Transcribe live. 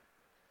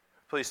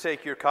Please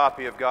take your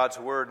copy of God's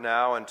Word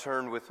now and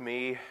turn with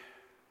me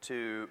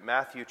to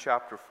Matthew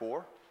chapter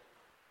 4.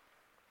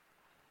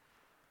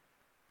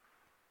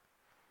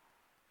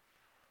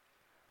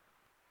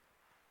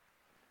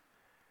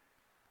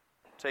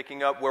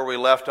 Taking up where we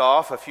left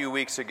off a few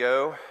weeks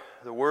ago,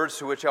 the words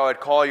to which I would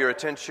call your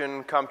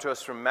attention come to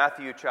us from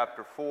Matthew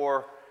chapter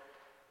 4,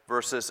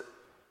 verses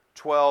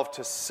 12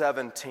 to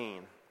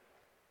 17.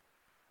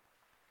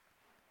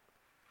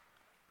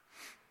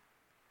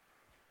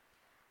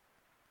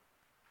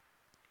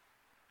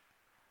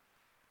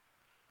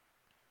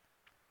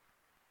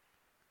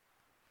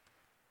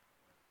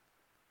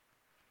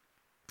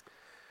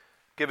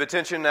 Give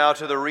attention now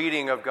to the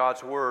reading of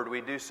God's Word.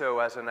 We do so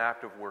as an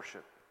act of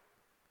worship.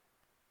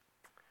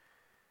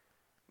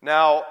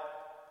 Now,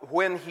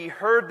 when he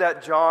heard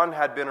that John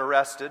had been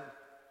arrested,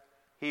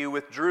 he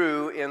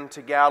withdrew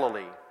into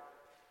Galilee.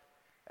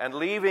 And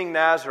leaving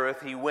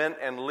Nazareth, he went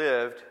and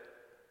lived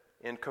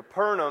in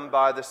Capernaum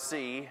by the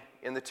sea,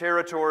 in the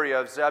territory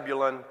of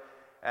Zebulun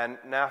and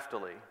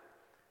Naphtali,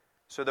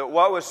 so that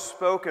what was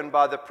spoken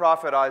by the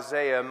prophet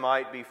Isaiah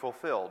might be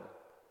fulfilled.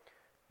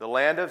 The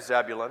land of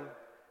Zebulun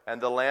and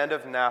the land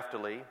of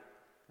Naphtali,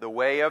 the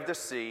way of the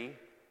sea,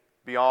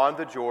 beyond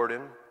the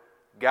Jordan,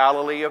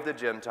 Galilee of the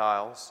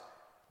Gentiles,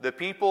 the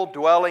people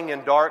dwelling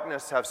in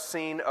darkness have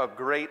seen a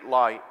great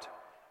light,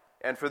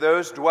 and for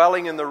those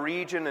dwelling in the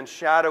region and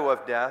shadow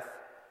of death,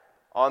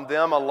 on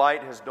them a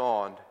light has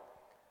dawned.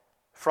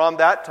 From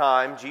that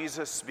time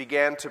Jesus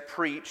began to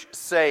preach,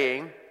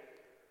 saying,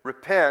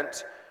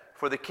 "Repent,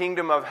 for the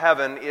kingdom of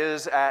heaven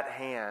is at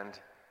hand."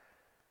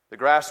 The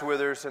grass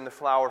withers and the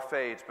flower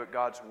fades, but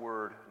God's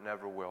word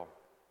never will.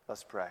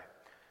 Let's pray.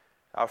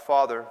 Our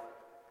Father,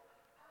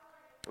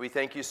 we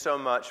thank you so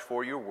much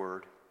for your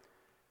word.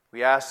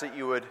 We ask that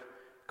you would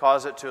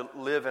cause it to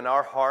live in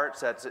our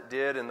hearts as it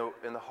did in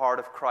the heart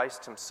of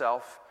Christ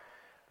himself,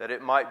 that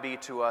it might be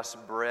to us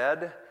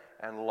bread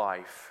and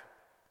life.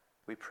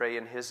 We pray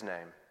in his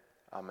name.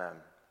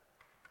 Amen.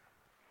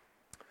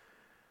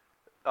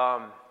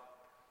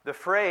 The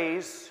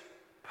phrase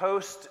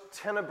post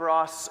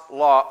tenebras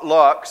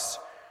lux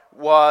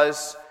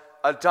was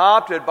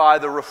adopted by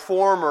the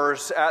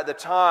reformers at the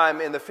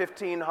time in the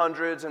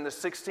 1500s and the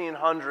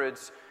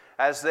 1600s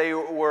as they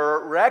were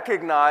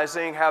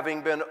recognizing,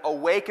 having been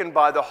awakened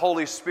by the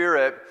Holy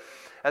Spirit,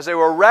 as they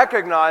were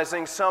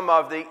recognizing some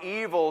of the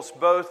evils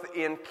both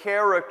in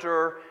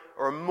character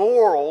or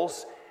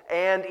morals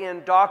and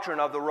in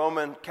doctrine of the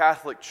Roman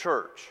Catholic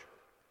Church.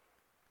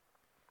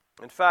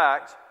 In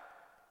fact,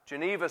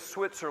 Geneva,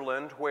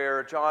 Switzerland,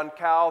 where John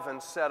Calvin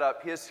set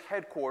up his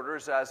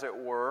headquarters, as it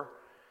were,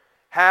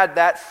 had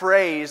that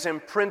phrase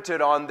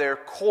imprinted on their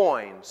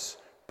coins,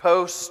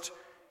 post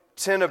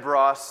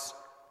tenebras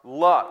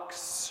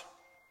lux.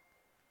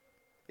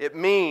 It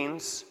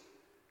means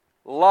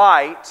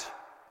light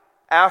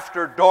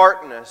after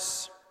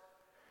darkness.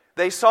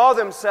 They saw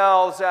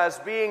themselves as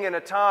being in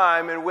a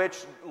time in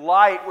which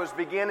light was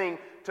beginning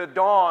to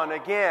dawn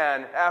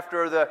again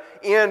after the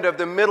end of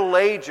the Middle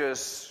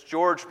Ages.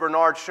 George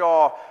Bernard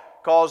Shaw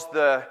calls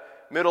the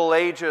Middle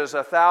Ages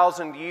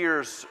 1,000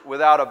 years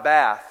without a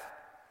bath.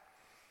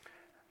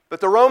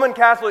 But the Roman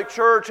Catholic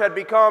Church had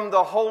become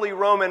the Holy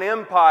Roman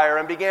Empire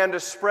and began to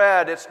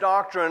spread its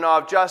doctrine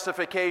of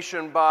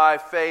justification by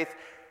faith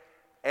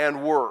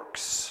and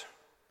works.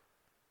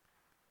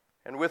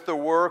 And with the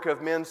work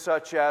of men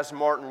such as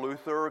Martin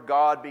Luther,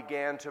 God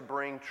began to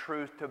bring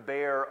truth to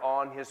bear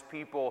on his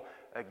people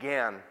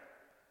again.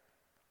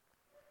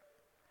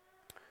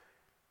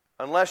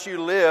 Unless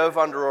you live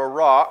under a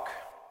rock,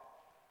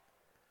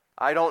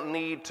 I don't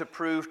need to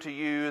prove to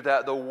you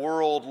that the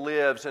world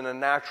lives in a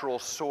natural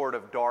sort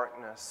of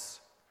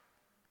darkness.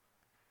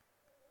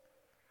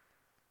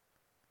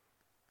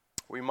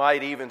 We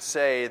might even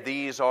say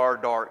these are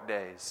dark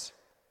days.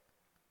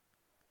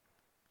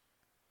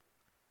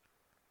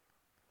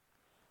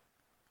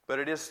 But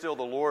it is still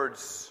the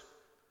Lord's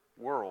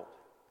world.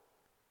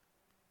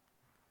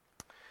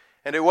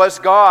 And it was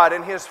God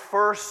in his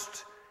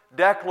first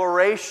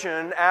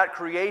declaration at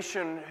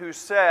creation who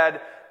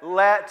said,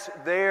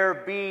 "Let there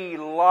be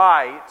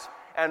light."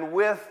 And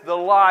with the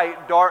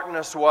light,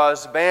 darkness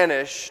was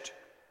banished.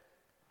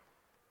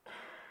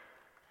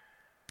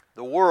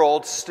 The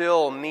world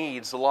still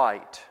needs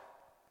light.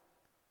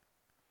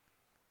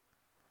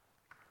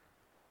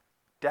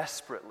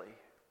 Desperately.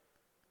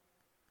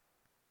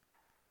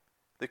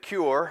 The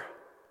cure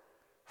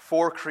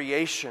for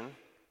creation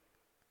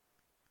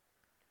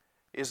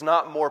is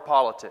not more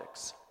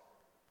politics.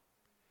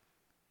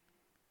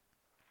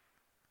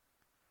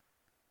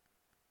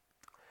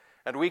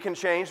 And we can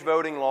change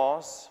voting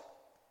laws.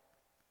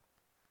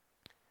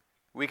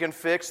 We can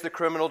fix the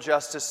criminal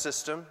justice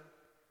system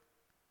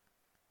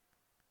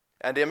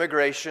and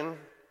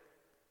immigration.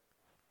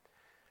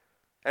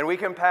 And we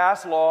can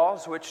pass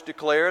laws which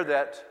declare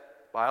that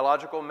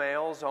biological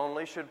males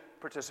only should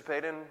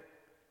participate in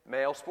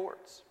male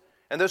sports.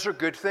 And those are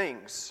good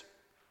things.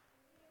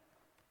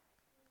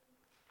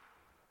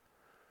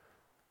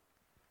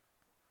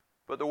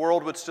 But the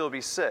world would still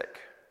be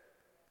sick.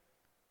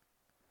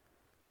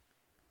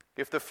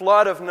 If the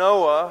flood of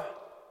Noah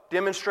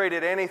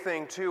demonstrated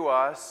anything to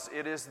us,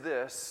 it is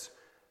this,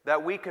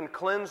 that we can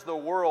cleanse the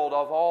world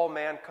of all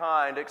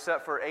mankind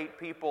except for 8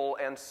 people,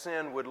 and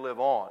sin would live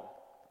on.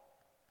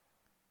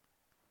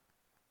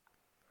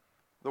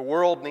 The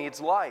world needs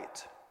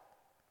light.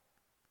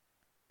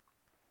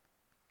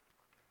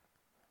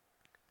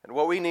 And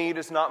what we need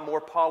is not more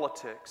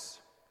politics.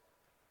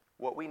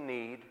 What we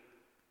need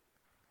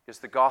is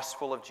the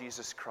gospel of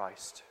Jesus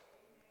Christ.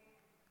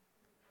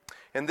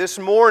 And this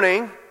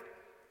morning,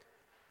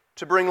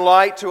 to bring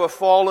light to a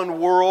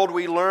fallen world,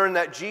 we learn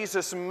that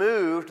Jesus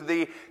moved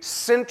the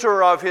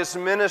center of His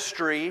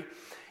ministry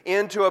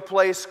into a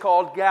place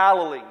called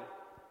Galilee.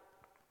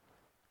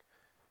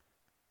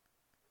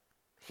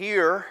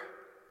 Here,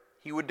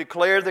 He would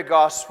declare the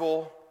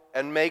gospel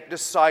and make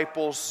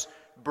disciples,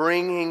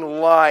 bringing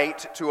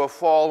light to a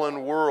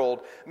fallen world.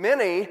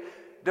 Many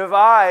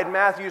divide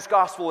Matthew's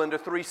gospel into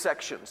 3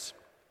 sections.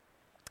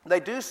 They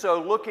do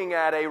so looking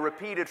at a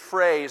repeated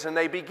phrase, and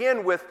they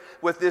begin with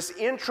this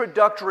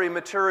introductory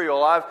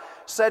material. I've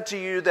said to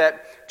you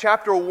that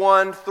chapter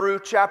 1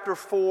 through chapter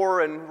 4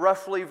 and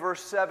roughly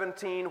verse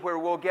 17, where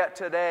we'll get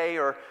today,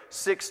 or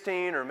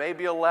 16 or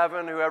maybe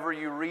 11, whoever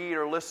you read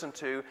or listen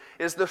to,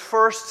 is the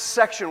first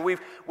section. We've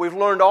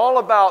learned all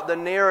about the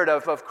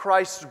narrative of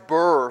Christ's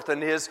birth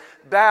and His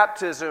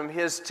baptism,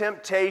 His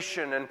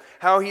temptation, and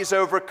how He's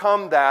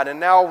overcome that. And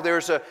now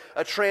there's a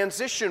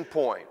transition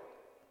point.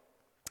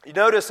 You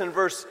notice in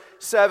verse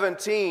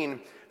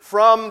 17,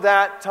 from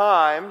that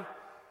time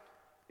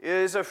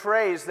is a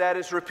phrase that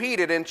is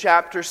repeated in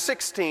chapter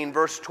 16,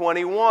 verse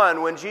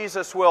 21, when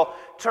Jesus will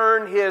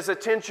turn His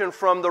attention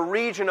from the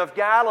region of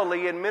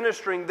Galilee and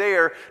ministering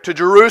there to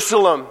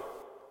Jerusalem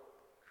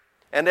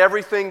and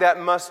everything that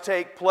must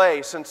take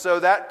place. And so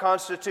that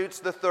constitutes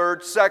the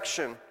third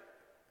section.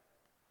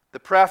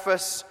 The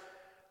preface,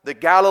 the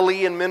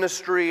Galilean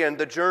ministry, and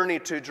the journey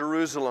to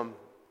Jerusalem.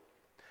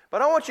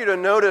 But I want you to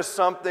notice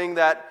something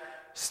that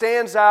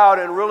stands out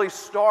in really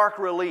stark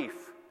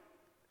relief.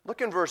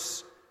 Look in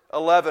verse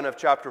 11 of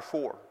chapter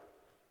 4.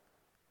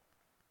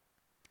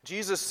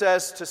 Jesus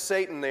says to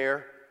Satan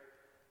there,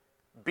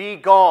 "Be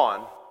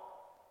gone."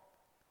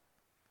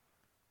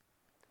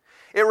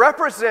 It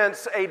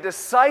represents a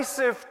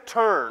decisive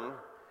turn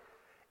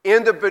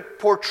in the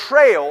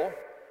portrayal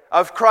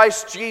of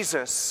Christ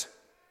Jesus.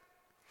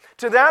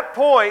 To that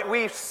point,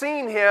 we've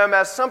seen Him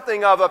as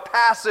something of a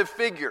passive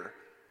figure.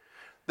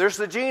 There's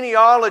the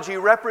genealogy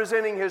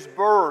representing His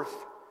birth.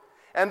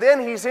 And then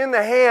He's in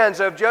the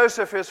hands of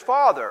Joseph, His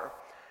father.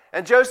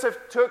 And Joseph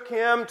took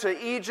Him to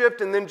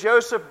Egypt, and then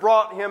Joseph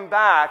brought Him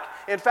back.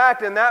 In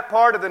fact, in that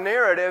part of the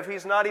narrative,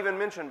 He's not even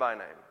mentioned by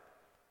name.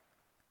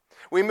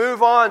 We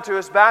move on to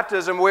His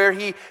baptism, where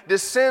He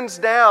descends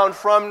down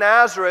from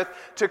Nazareth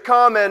to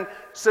come and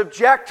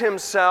subject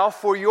Himself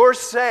for your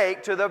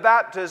sake to the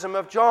baptism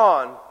of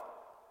John.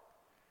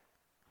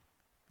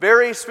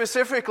 Very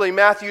specifically,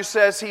 Matthew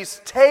says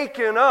He's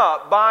taken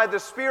up by the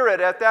Spirit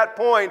at that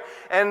point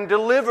and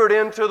delivered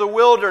into the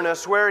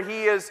wilderness, where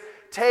He is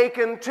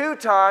taken 2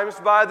 times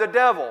by the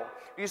devil.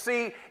 You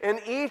see,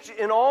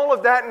 in all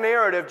of that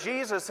narrative,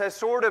 Jesus has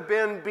sort of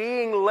been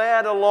being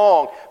led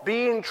along,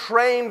 being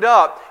trained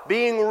up,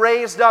 being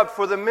raised up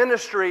for the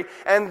ministry.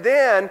 And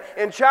then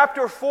in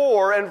chapter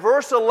 4 and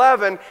verse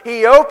 11,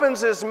 He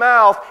opens His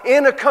mouth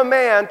in a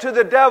command to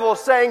the devil,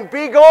 saying,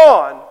 "Be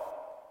gone.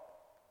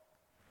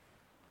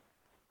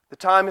 The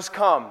time has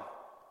come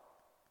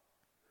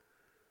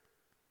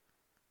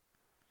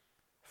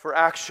for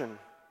action,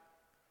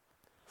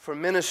 for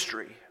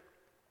ministry."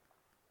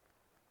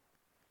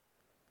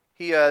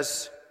 He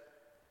has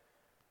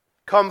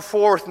come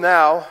forth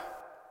now,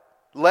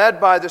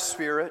 led by the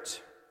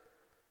Spirit,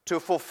 to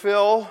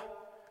fulfill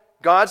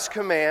God's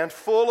command,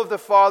 full of the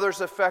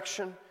Father's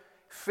affection,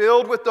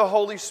 filled with the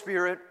Holy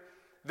Spirit,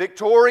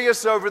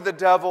 victorious over the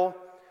devil.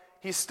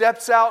 He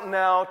steps out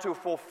now to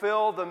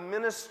fulfill the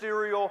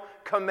ministerial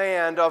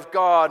command of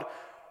God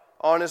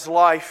on His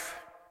life.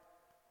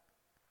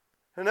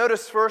 And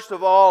notice first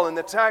of all in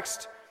the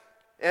text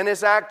and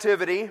His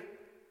activity,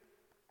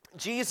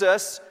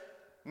 Jesus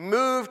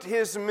moved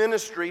His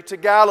ministry to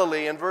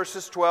Galilee in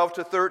verses 12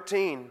 to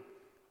 13.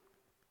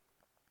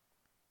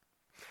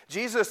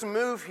 Jesus'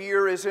 move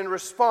here is in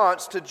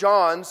response to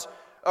John's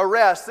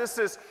arrest. This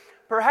is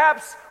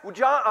perhaps,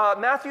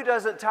 Matthew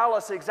doesn't tell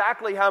us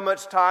exactly how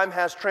much time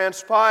has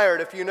transpired.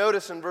 If you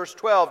notice in verse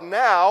 12,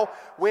 now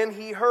when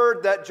He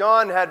heard that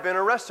John had been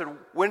arrested.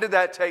 When did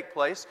that take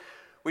place?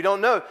 We don't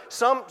know.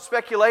 Some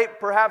speculate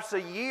perhaps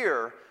a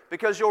year,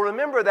 because you'll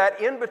remember that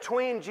in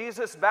between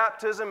Jesus'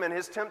 baptism and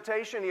His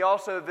temptation, He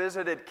also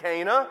visited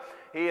Cana.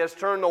 He has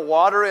turned the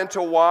water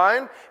into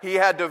wine. He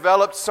had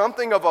developed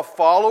something of a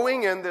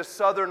following in this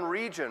southern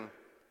region.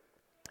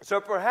 So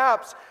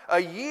perhaps a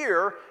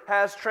year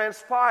has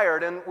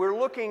transpired, and we're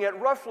looking at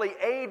roughly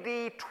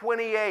AD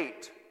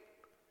 28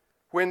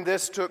 when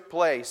this took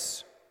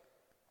place.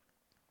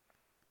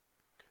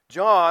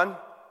 John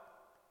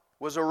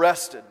was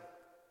arrested.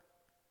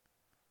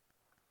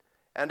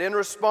 And in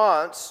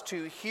response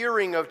to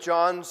hearing of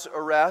John's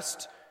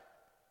arrest,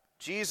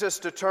 Jesus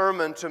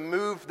determined to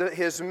move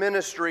his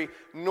ministry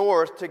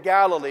north to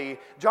Galilee.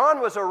 John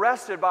was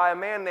arrested by a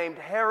man named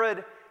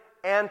Herod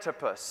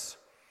Antipas.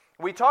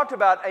 We talked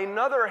about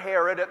another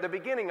Herod at the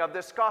beginning of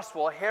this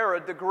gospel,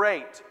 Herod the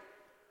Great.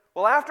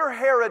 Well, after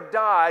Herod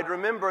died,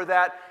 remember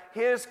that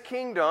his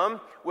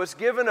kingdom was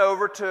given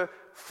over to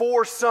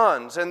 4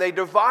 sons, and they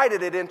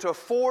divided it into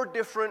 4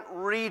 different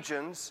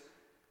regions.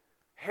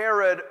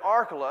 Herod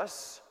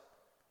Archelaus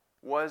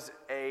was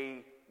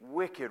a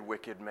wicked,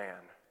 wicked man.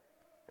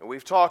 And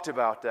we've talked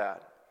about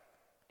that.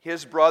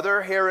 His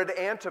brother, Herod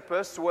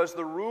Antipas, was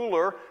the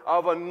ruler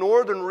of a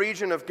northern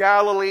region of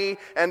Galilee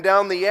and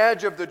down the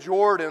edge of the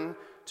Jordan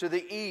to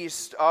the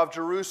east of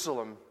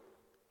Jerusalem.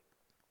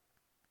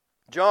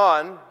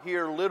 John,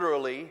 here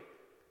literally,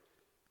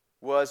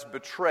 was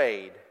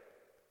betrayed.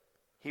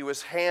 He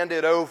was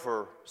handed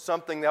over,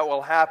 something that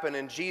will happen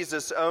in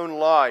Jesus' own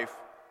life.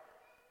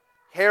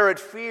 Herod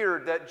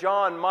feared that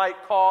John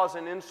might cause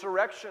an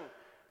insurrection,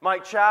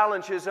 might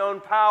challenge his own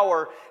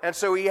power, and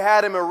so he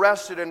had him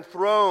arrested and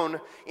thrown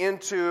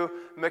into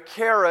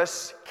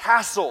Machaerus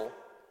Castle,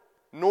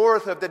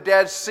 north of the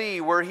Dead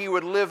Sea, where he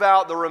would live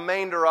out the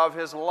remainder of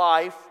his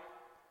life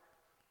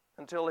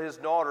until his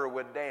daughter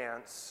would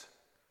dance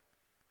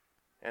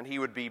and he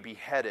would be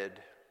beheaded.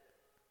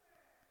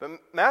 But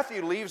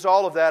Matthew leaves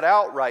all of that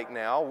out right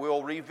now.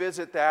 We'll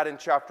revisit that in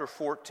chapter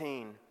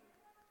 14.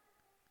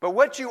 But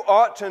what you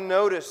ought to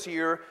notice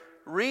here,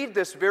 read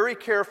this very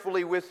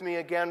carefully with me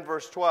again,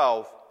 verse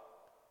 12.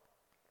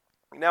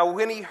 Now,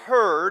 when he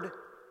heard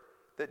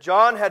that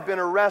John had been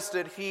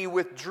arrested, he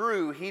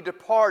withdrew, he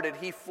departed,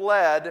 he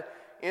fled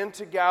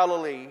into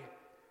Galilee.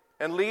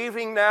 And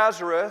leaving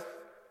Nazareth,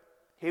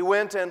 he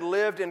went and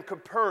lived in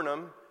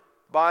Capernaum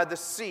by the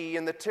sea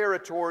in the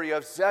territory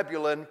of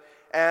Zebulun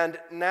and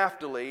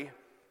Naphtali.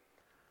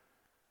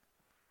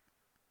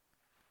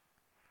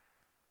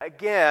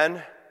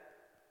 Again,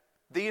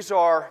 these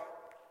are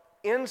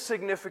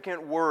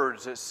insignificant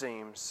words, it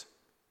seems,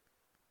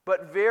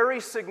 but very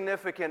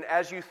significant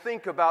as you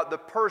think about the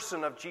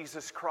person of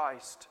Jesus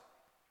Christ.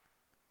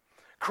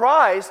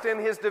 Christ, in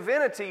His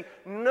divinity,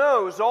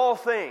 knows all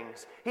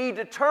things. He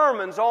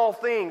determines all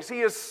things. He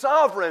is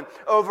sovereign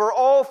over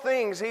all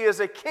things. He is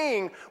a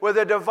king with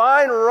a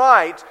divine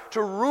right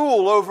to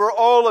rule over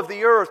all of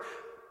the earth.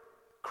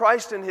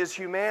 Christ, in His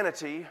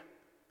humanity,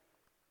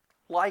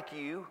 like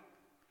you,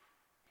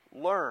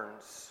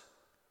 learns.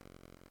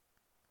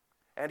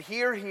 And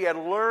here He had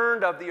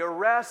learned of the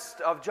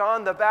arrest of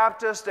John the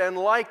Baptist, and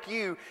like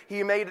you,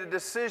 He made a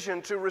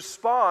decision to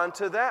respond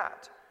to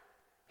that.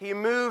 He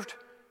moved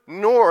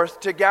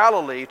north to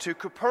Galilee, to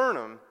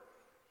Capernaum.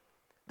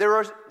 There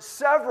are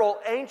several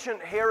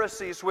ancient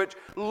heresies which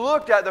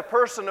looked at the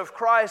person of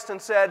Christ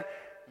and said,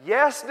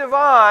 yes,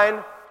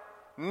 divine,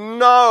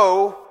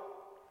 no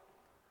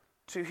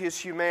to His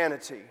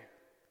humanity.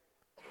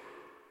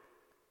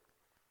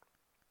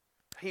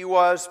 He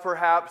was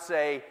perhaps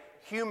a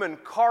human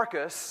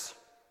carcass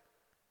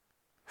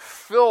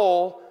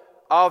full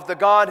of the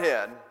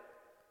Godhead.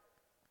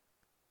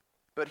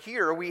 But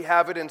here we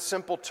have it in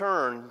simple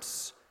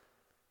terms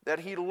that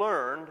He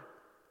learned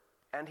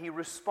and He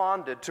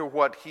responded to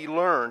what He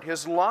learned.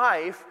 His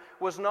life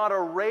was not a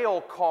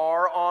rail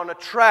car on a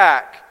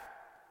track.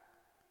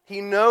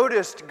 He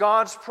noticed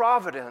God's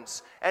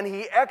providence and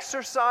He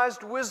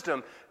exercised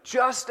wisdom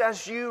just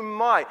as you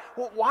might.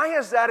 Well, why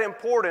is that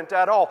important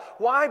at all?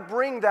 Why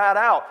bring that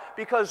out?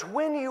 Because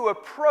when you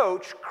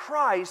approach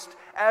Christ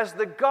as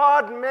the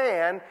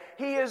God-man,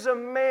 He is a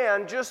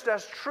man just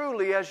as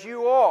truly as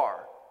you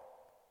are,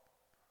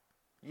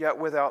 yet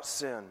without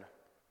sin.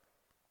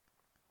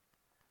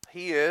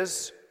 He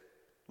is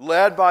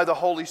led by the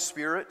Holy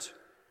Spirit,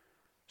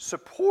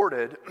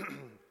 supported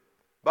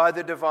by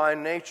the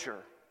divine nature.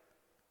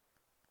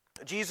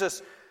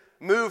 Jesus'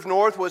 move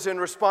north was in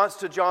response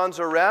to John's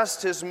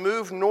arrest. His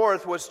move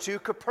north was to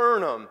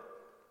Capernaum.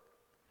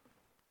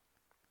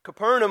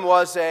 Capernaum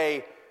was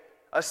a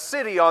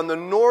city on the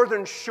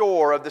northern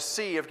shore of the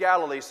Sea of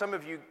Galilee. Some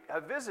of you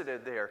have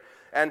visited there.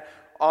 And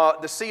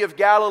the Sea of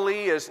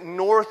Galilee is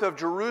north of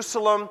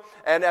Jerusalem,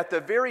 and at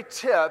the very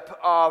tip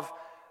of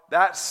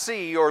that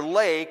sea, or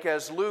lake,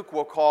 as Luke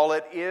will call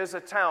it, is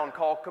a town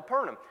called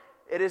Capernaum.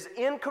 It is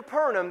in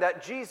Capernaum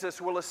that Jesus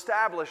will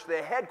establish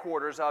the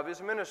headquarters of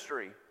His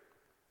ministry,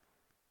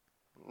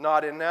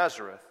 not in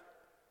Nazareth.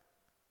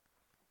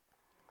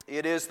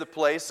 It is the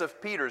place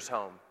of Peter's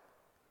home.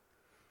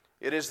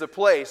 It is the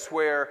place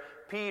where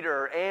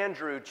Peter,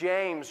 Andrew,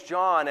 James,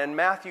 John, and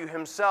Matthew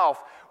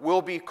himself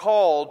will be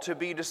called to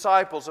be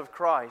disciples of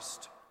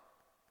Christ.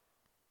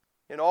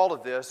 In all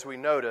of this, we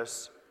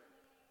notice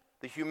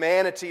the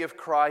humanity of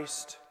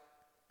Christ,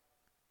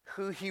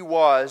 who He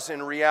was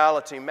in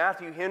reality.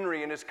 Matthew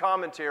Henry, in his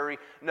commentary,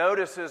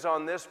 notices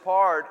on this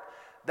part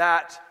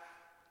that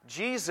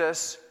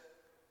Jesus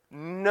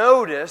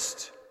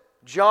noticed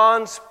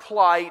John's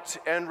plight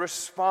and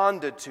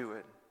responded to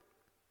it.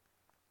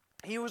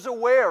 He was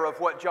aware of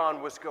what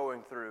John was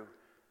going through.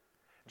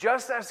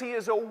 Just as He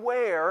is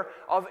aware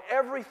of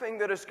everything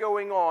that is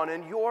going on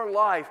in your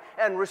life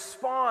and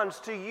responds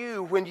to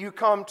you when you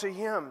come to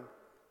Him.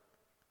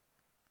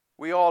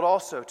 We ought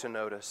also to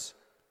notice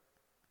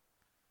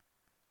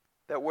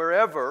that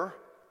wherever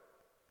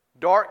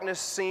darkness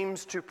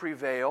seems to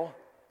prevail,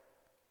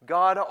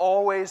 God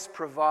always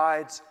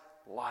provides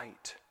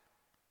light.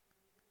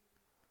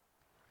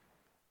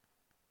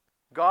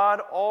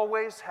 God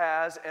always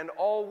has and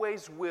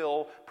always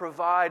will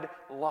provide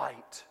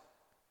light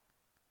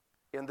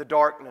in the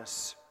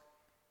darkness.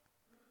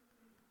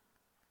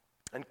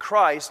 And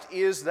Christ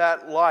is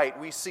that light.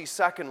 We see,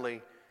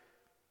 secondly,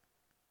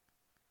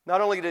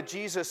 not only did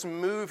Jesus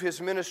move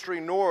His ministry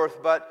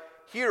north, but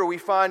here we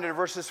find in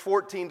verses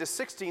 14 to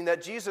 16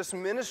 that Jesus'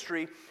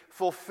 ministry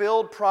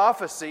fulfilled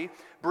prophecy,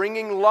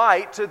 bringing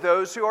light to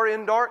those who are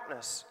in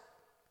darkness.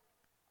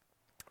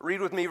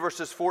 Read with me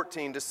verses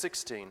 14 to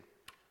 16.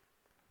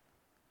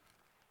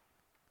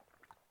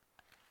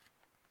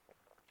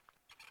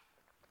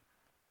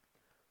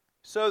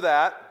 So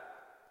that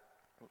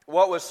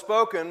what was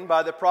spoken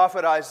by the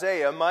prophet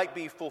Isaiah might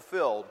be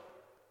fulfilled.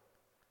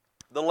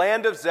 The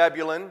land of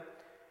Zebulun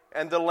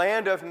and the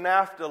land of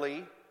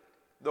Naphtali,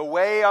 the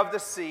way of the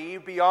sea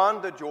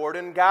beyond the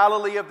Jordan,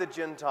 Galilee of the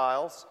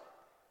Gentiles,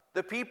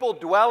 the people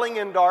dwelling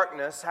in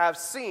darkness have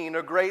seen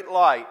a great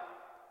light.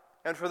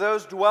 And for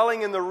those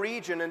dwelling in the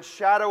region and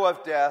shadow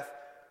of death,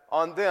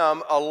 on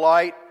them a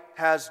light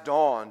has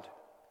dawned.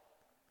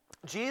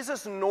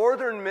 Jesus'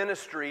 northern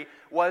ministry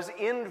was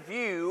in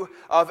view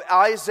of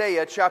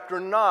Isaiah chapter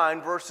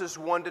 9, verses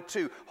 1 to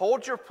 2.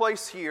 Hold your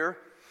place here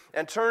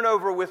and turn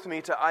over with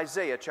me to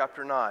Isaiah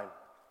chapter 9.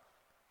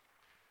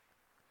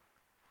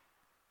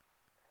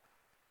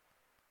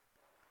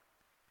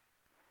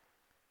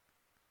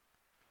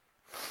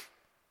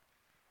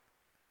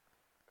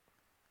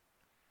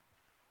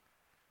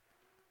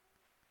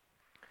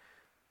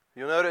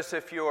 You'll notice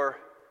if your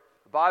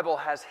Bible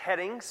has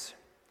headings,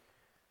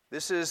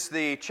 this is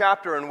the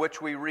chapter in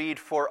which we read,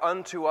 "For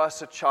unto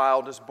us a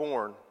child is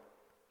born."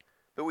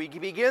 But we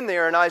begin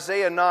there in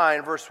Isaiah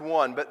 9, verse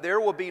 1, "But there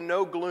will be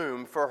no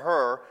gloom for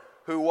her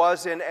who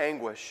was in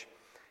anguish.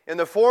 In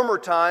the former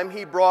time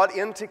He brought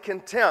into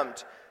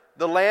contempt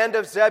the land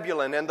of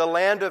Zebulun and the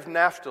land of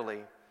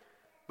Naphtali.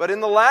 But in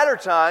the latter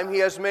time He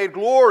has made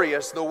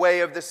glorious the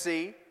way of the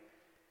sea,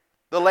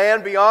 the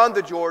land beyond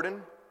the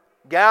Jordan,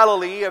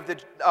 Galilee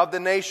of the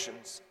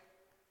nations.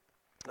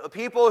 The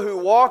people who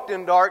walked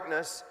in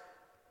darkness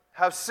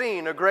have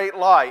seen a great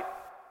light.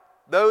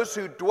 Those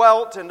who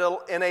dwelt in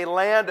a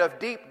land of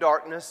deep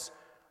darkness,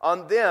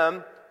 on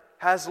them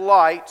has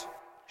light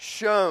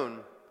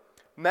shone."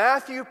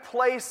 Matthew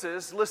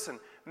places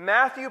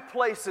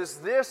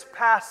this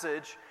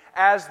passage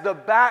as the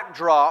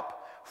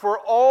backdrop for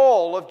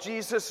all of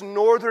Jesus'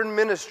 northern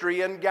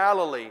ministry in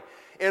Galilee,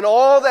 in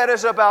all that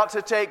is about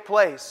to take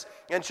place.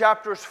 In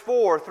chapters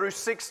 4 through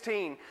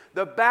 16,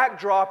 the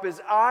backdrop is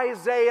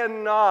Isaiah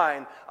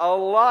 9. A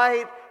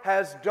light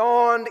has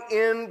dawned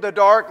in the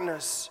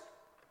darkness.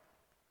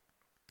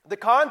 The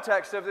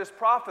context of this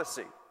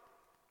prophecy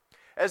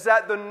is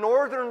that the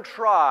northern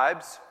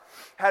tribes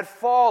had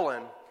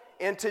fallen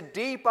into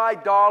deep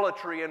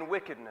idolatry and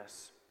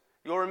wickedness.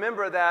 You'll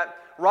remember that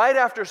right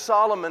after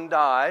Solomon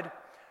died,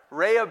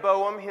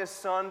 Rehoboam, his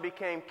son,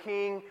 became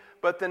king,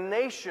 but the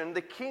nation,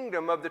 the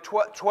kingdom of the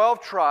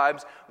 12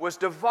 tribes, was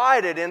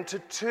divided into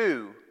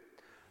two.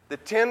 The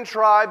 10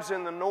 tribes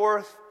in the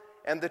north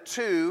and the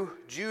 2,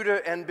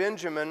 Judah and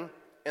Benjamin,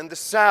 in the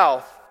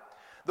south.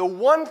 The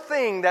one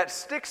thing that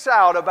sticks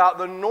out about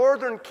the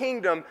northern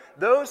kingdom,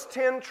 those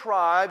 10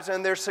 tribes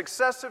and their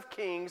successive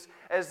kings,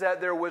 is that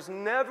there was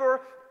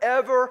never,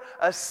 ever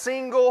a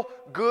single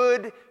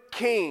good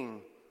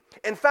king.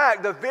 In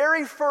fact, the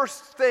very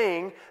first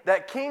thing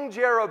that King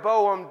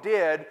Jeroboam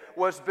did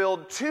was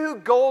build 2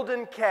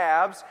 golden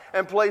calves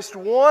and placed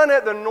one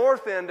at the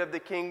north end of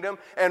the kingdom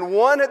and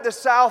one at the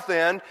south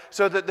end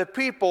so that the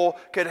people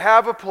could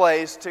have a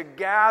place to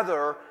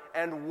gather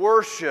and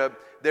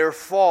worship their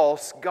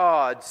false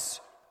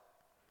gods.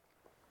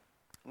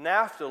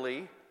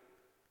 Naphtali,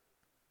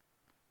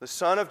 the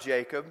son of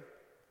Jacob,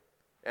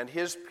 and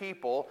his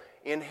people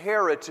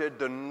inherited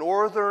the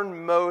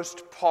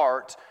northernmost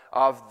part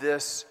of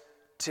this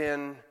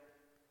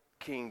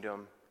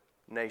 10-kingdom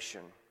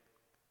nation.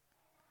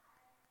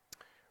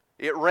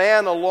 It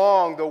ran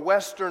along the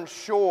western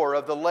shore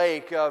of the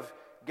lake of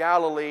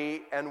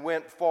Galilee and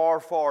went far,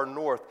 far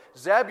north.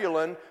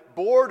 Zebulun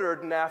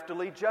bordered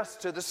Naphtali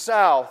just to the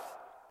south.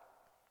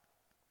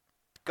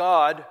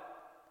 God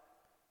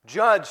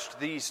judged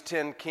these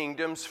 10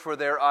 kingdoms for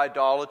their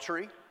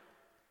idolatry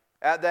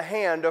at the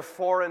hand of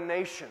foreign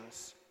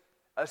nations,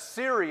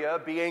 Assyria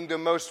being the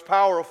most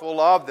powerful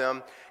of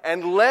them,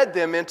 and led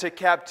them into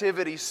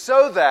captivity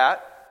so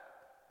that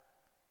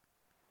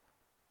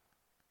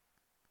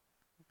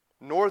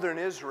northern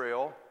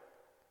Israel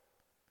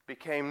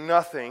became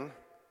nothing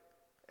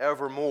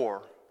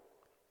evermore.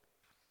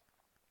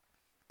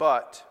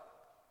 But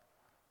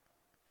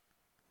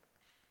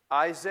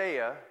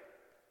Isaiah,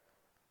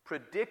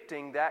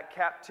 predicting that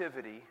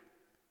captivity,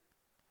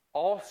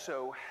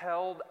 also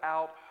held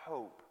out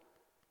hope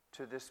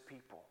to this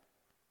people.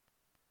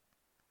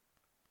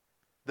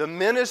 The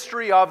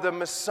ministry of the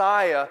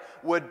Messiah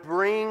would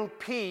bring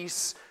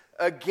peace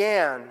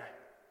again.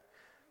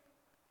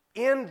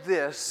 In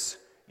this,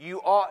 you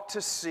ought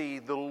to see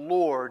the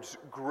Lord's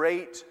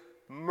great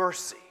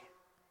mercy.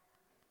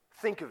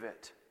 Think of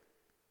it.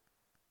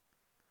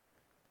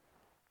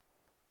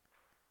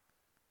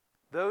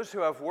 Those who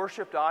have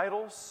worshipped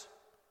idols,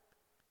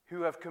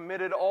 who have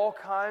committed all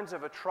kinds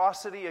of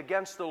atrocity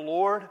against the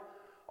Lord,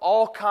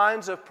 all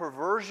kinds of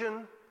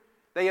perversion,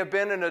 they have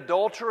been an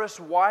adulterous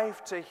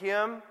wife to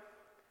Him.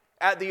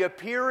 At the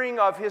appearing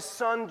of His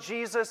Son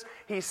Jesus,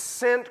 He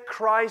sent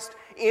Christ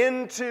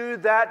into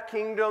that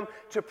kingdom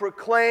to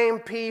proclaim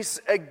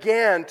peace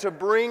again, to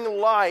bring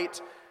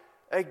light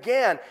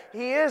again.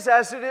 He is,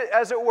 as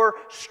it were,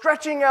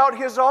 stretching out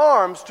His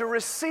arms to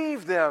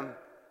receive them,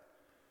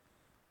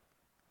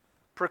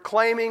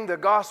 proclaiming the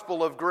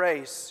gospel of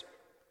grace.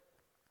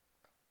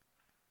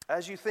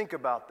 As you think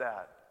about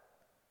that,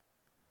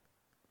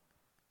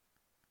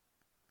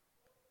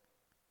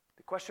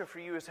 the question for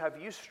you is,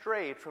 have you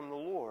strayed from the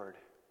Lord?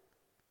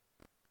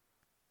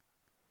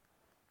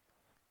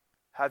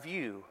 Have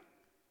you,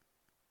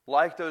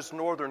 like those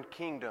northern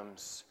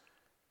kingdoms,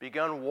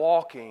 begun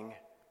walking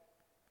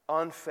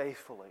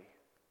unfaithfully?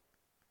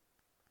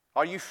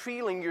 Are you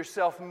feeling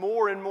yourself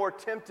more and more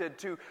tempted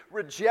to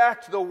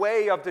reject the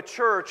way of the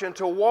church and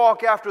to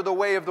walk after the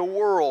way of the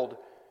world?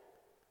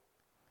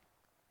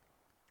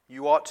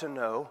 You ought to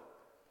know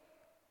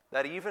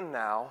that even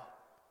now,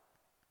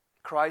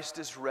 Christ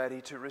is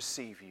ready to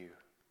receive you.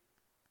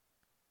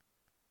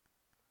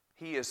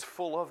 He is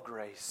full of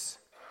grace.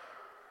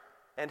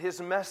 And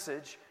His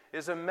message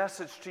is a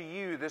message to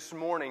you this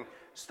morning.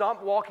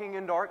 Stop walking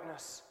in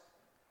darkness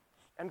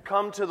and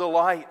come to the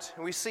light.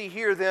 And we see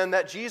here then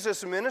that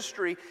Jesus'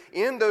 ministry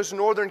in those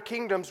northern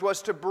kingdoms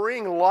was to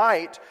bring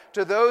light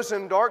to those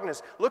in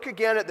darkness. Look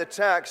again at the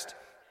text.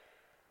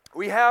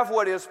 We have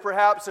what is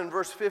perhaps in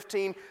verse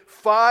 15,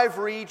 5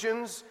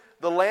 regions: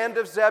 the land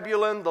of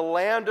Zebulun, the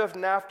land of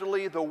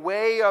Naphtali, the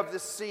way of the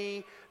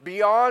sea,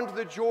 beyond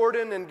the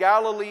Jordan and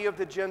Galilee of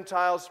the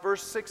Gentiles.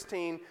 Verse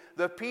 16,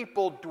 the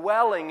people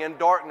dwelling in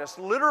darkness.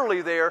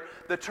 Literally there,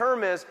 the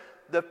term is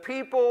the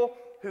people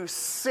who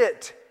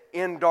sit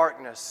in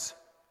darkness.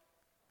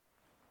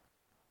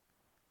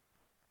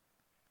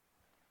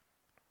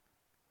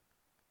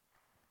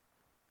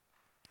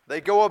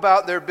 They go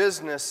about their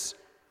business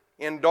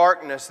in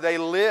darkness. They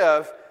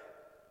live,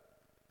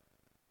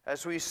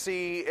 as we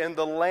see, in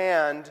the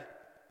land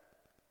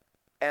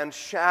and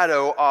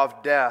shadow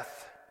of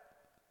death.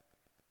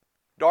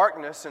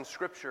 Darkness in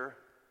Scripture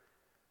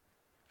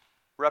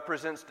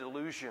represents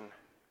delusion.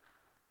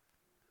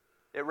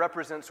 It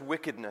represents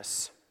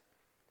wickedness.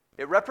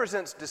 It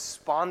represents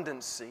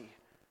despondency,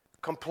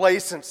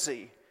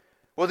 complacency.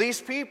 Well, these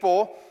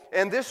people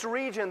in this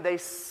region, they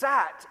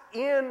sat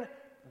in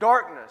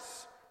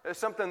darkness. It's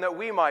something that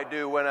we might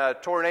do when a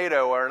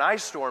tornado or an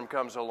ice storm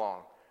comes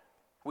along.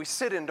 We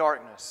sit in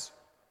darkness.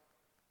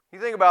 You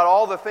think about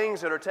all the things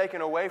that are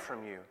taken away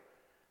from you.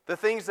 The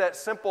things that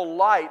simple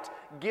light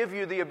give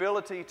you the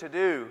ability to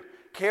do.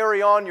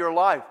 Carry on your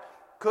life.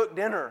 Cook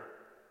dinner.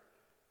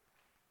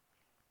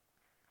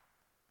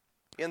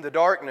 In the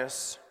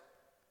darkness,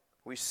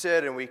 we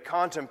sit and we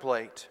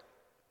contemplate.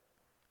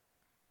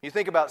 You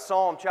think about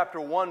Psalm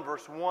chapter 1,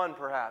 verse 1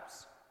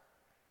 perhaps.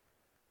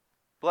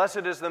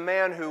 Blessed is the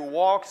man who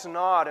walks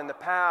not in the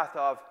path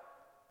of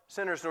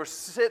sinners, nor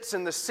sits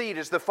in the seat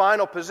is the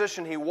final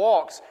position. He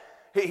walks,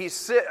 he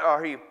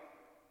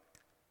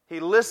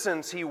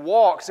listens, he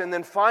walks, and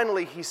then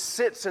finally he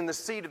sits in the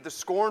seat of the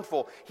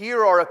scornful.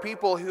 Here are a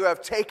people who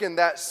have taken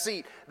that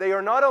seat. They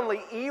are not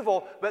only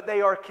evil, but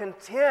they are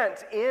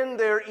content in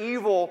their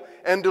evil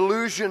and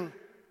delusion.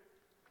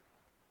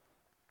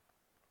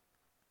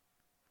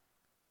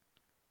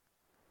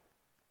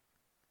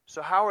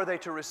 So how are they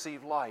to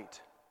receive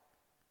light?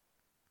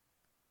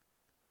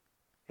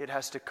 It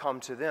has to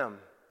come to them.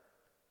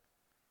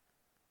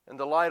 And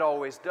the light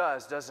always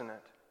does, doesn't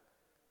it?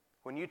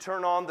 When you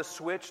turn on the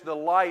switch, the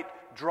light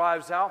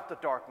drives out the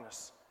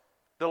darkness.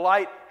 The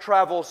light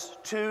travels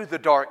to the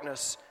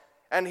darkness.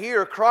 And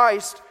here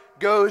Christ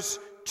goes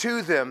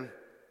to them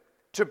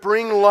to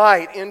bring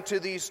light into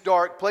these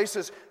dark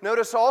places.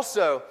 Notice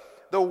also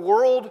the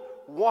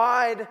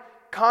worldwide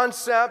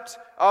concept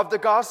of the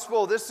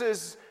gospel. This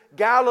is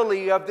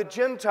Galilee of the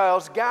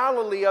Gentiles,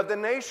 Galilee of the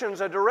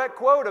nations, a direct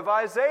quote of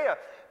Isaiah.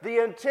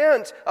 The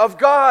intent of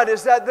God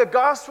is that the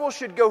gospel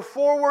should go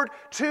forward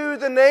to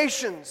the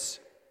nations.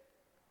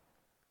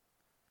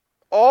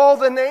 All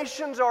the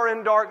nations are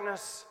in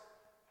darkness.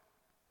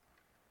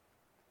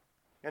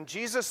 And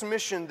Jesus'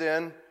 mission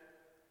then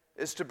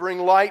is to bring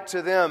light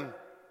to them.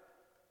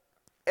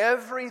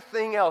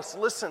 Everything else,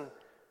 listen,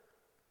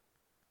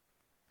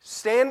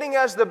 standing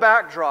as the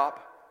backdrop,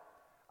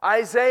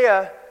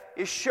 Isaiah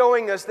is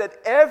showing us that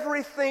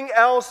everything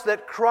else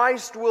that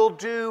Christ will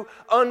do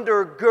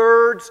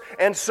undergirds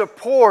and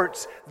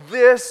supports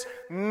this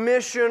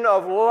mission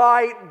of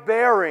light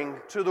bearing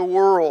to the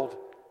world.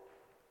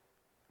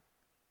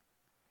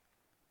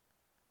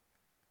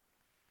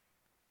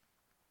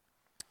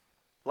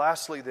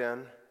 Lastly,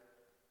 then,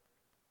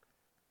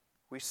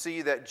 we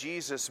see that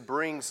Jesus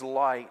brings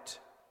light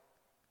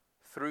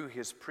through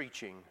his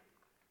preaching.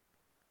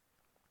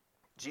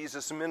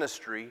 Jesus'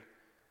 ministry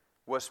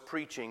was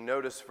preaching.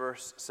 Notice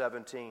verse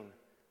 17.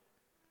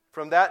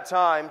 From that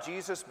time,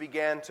 Jesus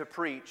began to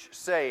preach,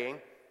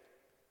 saying,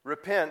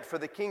 "Repent, for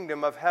the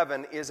kingdom of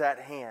heaven is at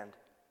hand."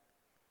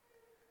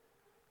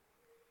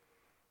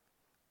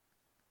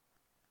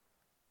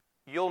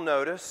 You'll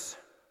notice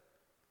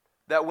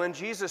that when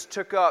Jesus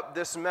took up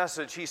this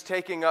message, he's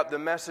taking up the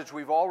message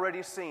we've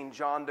already seen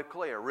John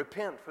declare.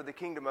 Repent, for the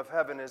kingdom of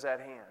heaven is at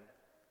hand.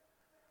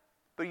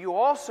 But you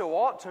also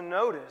ought to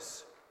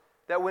notice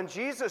that when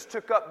Jesus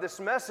took up this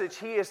message,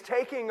 he is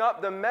taking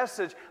up the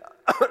message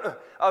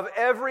of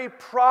every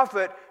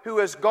prophet who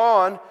has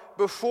gone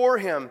before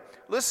him.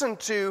 Listen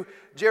to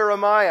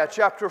Jeremiah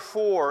chapter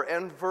 4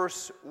 and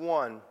verse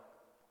 1.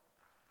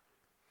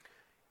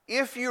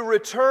 "If you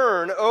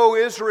return, O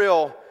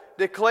Israel,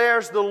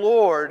 declares the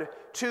Lord,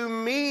 to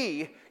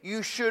me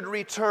you should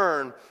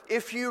return.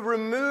 If you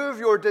remove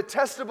your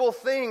detestable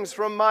things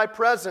from my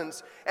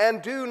presence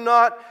and do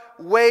not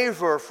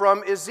waver."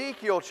 From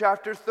Ezekiel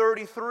chapter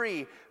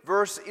 33,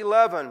 verse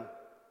 11.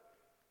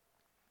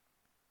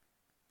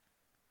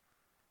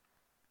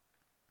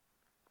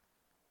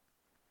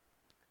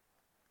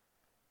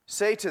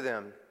 "Say to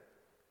them,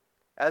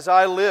 as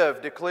I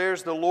live,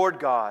 declares the Lord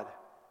God,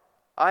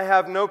 I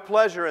have no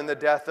pleasure in the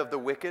death of the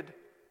wicked,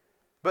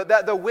 but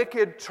that the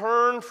wicked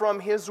turn from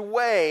his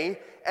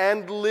way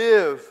and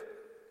live.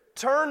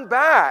 Turn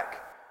back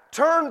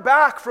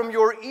from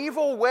your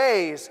evil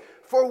ways,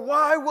 for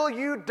why will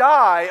you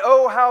die,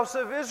 O house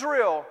of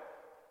Israel?"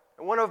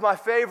 And one of my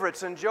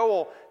favorites in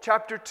Joel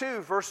chapter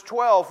 2, verse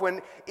 12,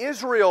 when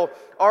Israel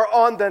are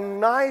on the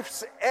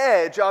knife's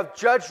edge of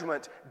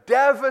judgment,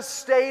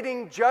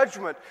 devastating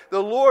judgment,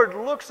 the Lord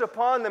looks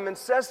upon them and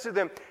says to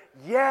them,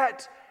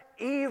 "Yet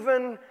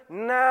even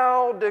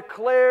now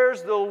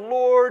declares the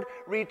Lord,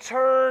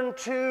 return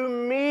to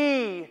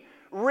me.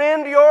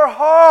 Rend your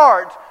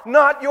heart,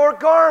 not your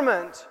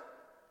garment."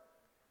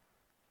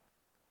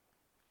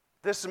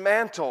 This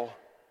mantle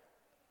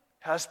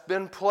has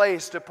been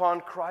placed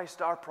upon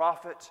Christ our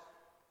prophet,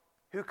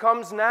 who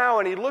comes now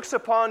and he looks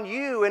upon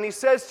you and he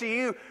says to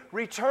you,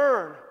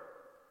 return,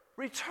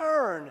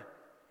 return.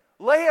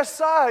 Lay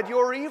aside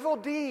your evil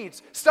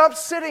deeds. Stop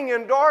sitting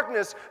in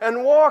darkness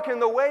and walk in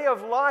the way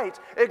of light.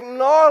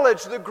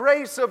 Acknowledge the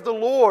grace of the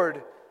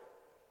Lord.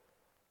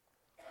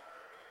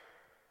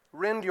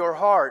 Rend your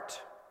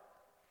heart.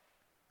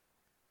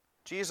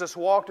 Jesus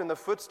walked in the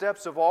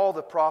footsteps of all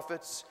the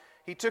prophets.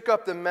 He took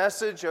up the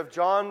message of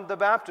John the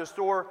Baptist,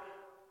 or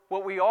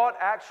what we ought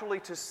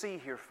actually to see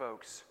here,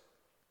 folks,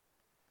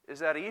 is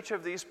that each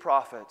of these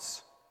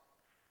prophets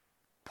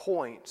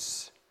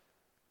points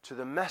to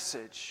the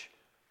message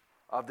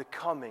of the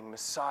coming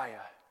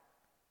Messiah.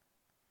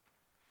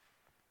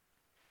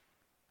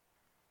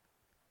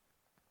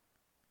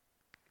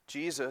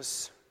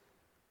 Jesus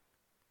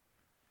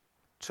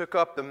took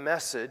up the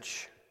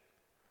message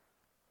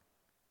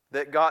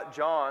that got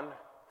John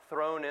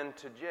thrown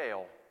into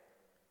jail.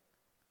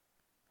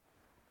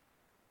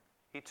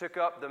 He took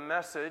up the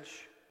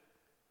message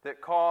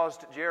that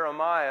caused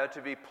Jeremiah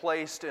to be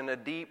placed in a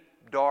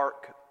deep,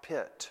 dark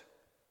pit.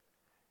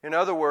 In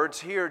other words,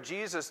 here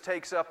Jesus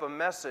takes up a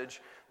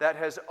message that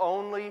has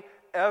only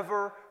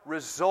ever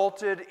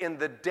resulted in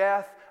the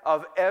death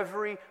of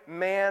every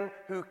man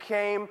who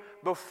came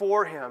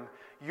before him.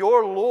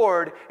 Your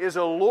Lord is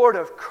a Lord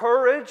of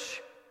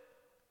courage,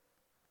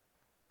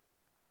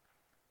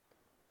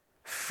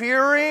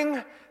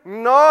 fearing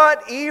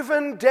not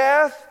even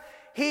death.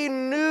 He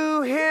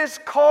knew his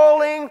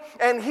calling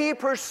and he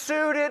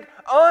pursued it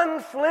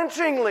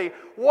unflinchingly.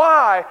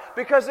 Why?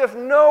 Because if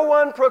no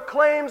one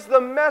proclaims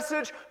the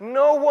message,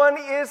 no one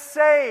is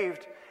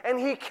saved. And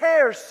he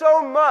cares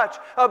so much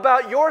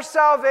about your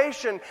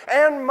salvation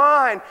and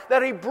mine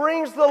that he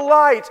brings the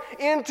light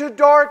into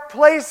dark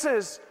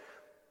places.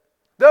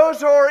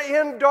 Those who are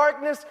in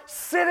darkness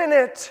sit in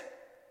it.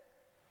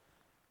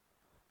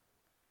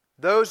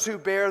 Those who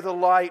bear the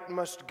light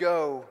must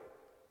go.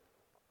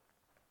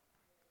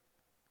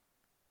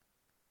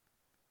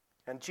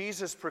 And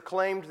Jesus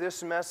proclaimed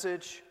this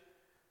message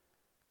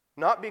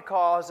not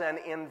because an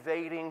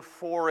invading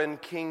foreign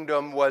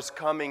kingdom was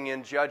coming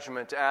in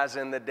judgment, as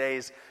in the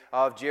days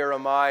of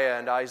Jeremiah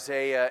and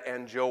Isaiah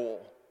and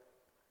Joel.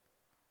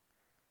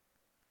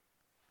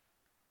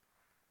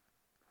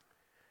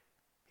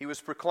 He was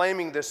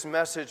proclaiming this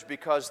message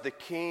because the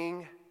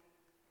king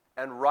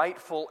and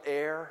rightful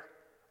heir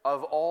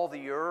of all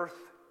the earth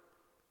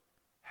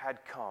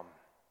had come.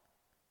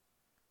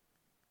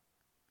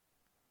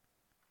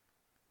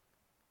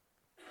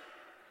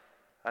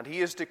 And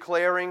he is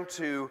declaring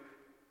to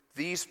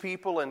these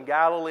people in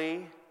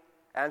Galilee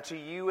and to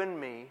you and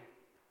me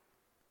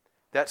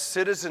that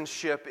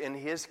citizenship in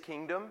his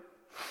kingdom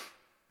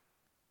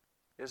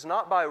is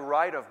not by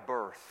right of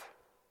birth.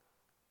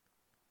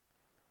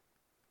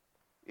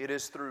 It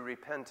is through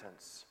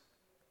repentance.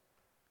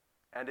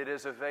 And it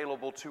is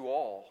available to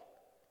all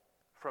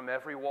from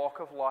every walk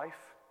of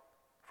life,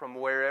 from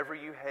wherever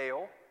you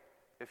hail.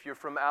 If you're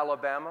from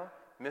Alabama,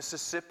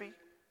 Mississippi,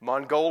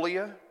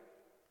 Mongolia,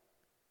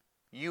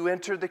 you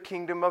enter the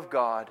kingdom of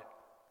God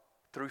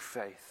through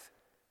faith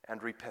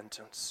and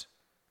repentance.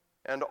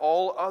 And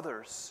all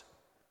others,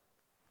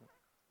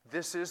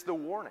 this is the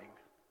warning.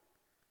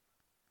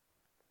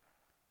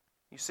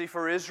 You see,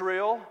 for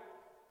Israel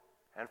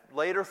and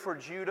later for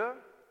Judah,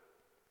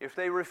 if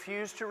they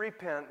refused to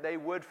repent, they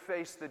would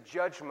face the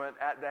judgment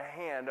at the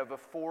hand of a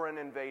foreign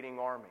invading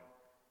army.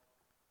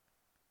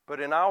 But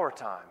in our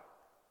time,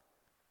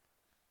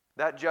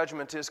 that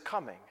judgment is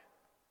coming.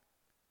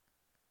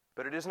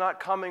 But it is not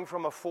coming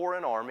from a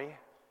foreign army.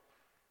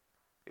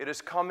 It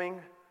is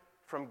coming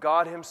from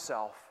God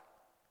Himself,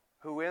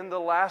 who in the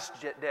last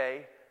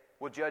day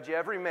will judge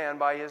every man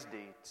by his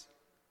deeds.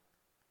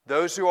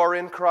 Those who are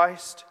in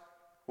Christ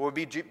will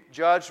be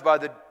judged by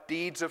the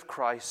deeds of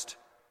Christ.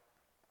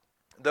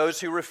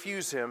 Those who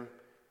refuse Him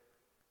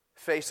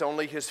face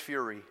only His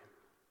fury.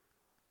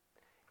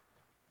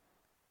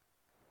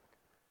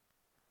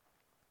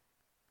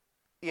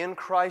 In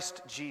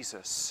Christ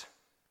Jesus,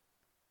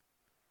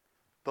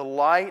 the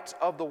light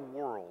of the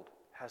world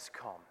has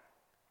come.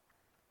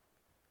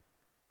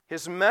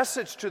 His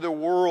message to the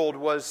world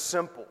was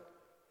simple: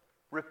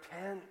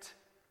 repent,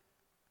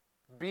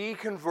 be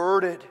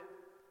converted.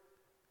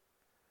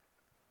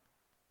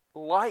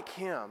 Like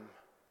Him,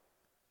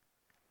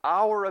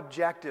 our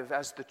objective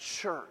as the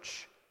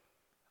church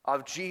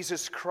of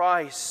Jesus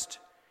Christ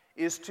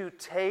is to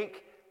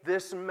take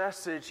this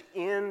message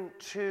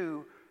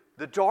into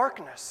the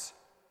darkness,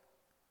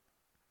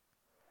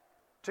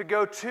 to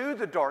go to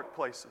the dark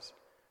places,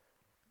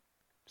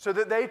 so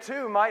that they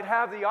too might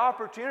have the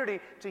opportunity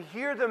to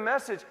hear the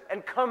message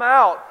and come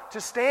out, to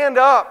stand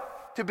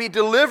up, to be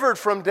delivered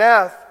from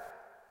death.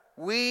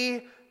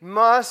 We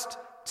must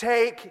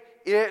take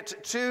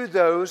it to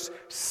those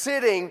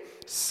sitting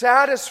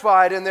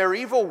satisfied in their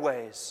evil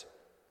ways.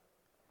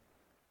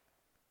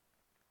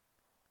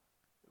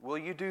 Will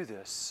you do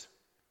this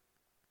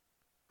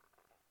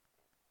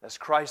as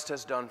Christ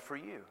has done for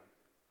you?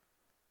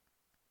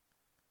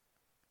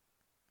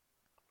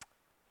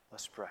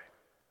 Let's pray.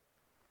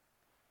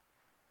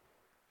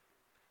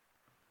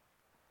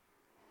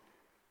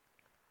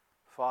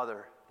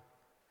 Father,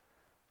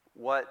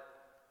 what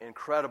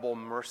incredible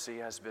mercy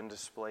has been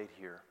displayed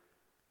here.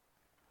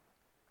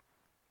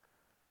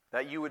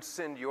 That you would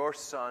send your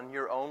Son,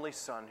 your only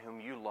Son, whom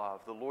you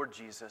love, the Lord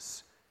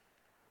Jesus,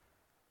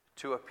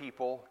 to a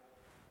people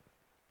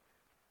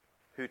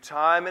who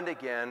time and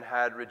again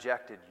had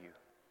rejected you,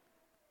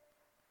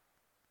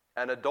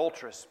 an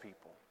adulterous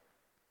people.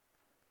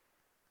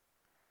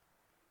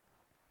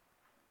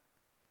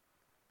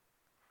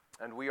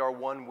 And we are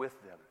one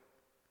with them.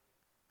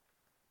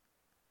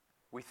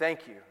 We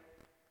thank you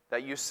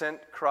that you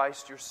sent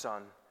Christ, your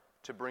Son,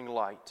 to bring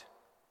light.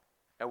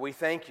 And we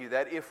thank you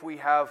that if we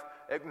have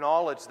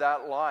acknowledged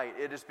that light,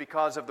 it is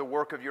because of the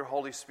work of your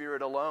Holy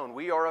Spirit alone.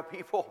 We are a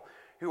people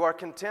who are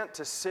content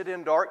to sit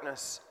in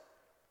darkness.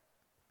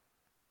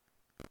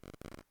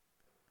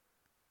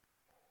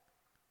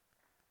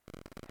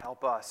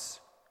 Help us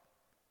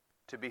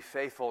to be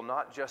faithful,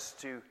 not just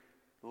to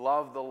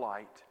love the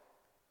light,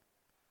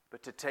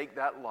 but to take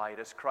that light,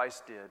 as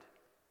Christ did,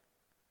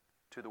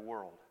 to the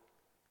world.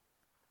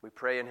 We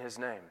pray in His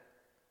name.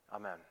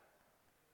 Amen.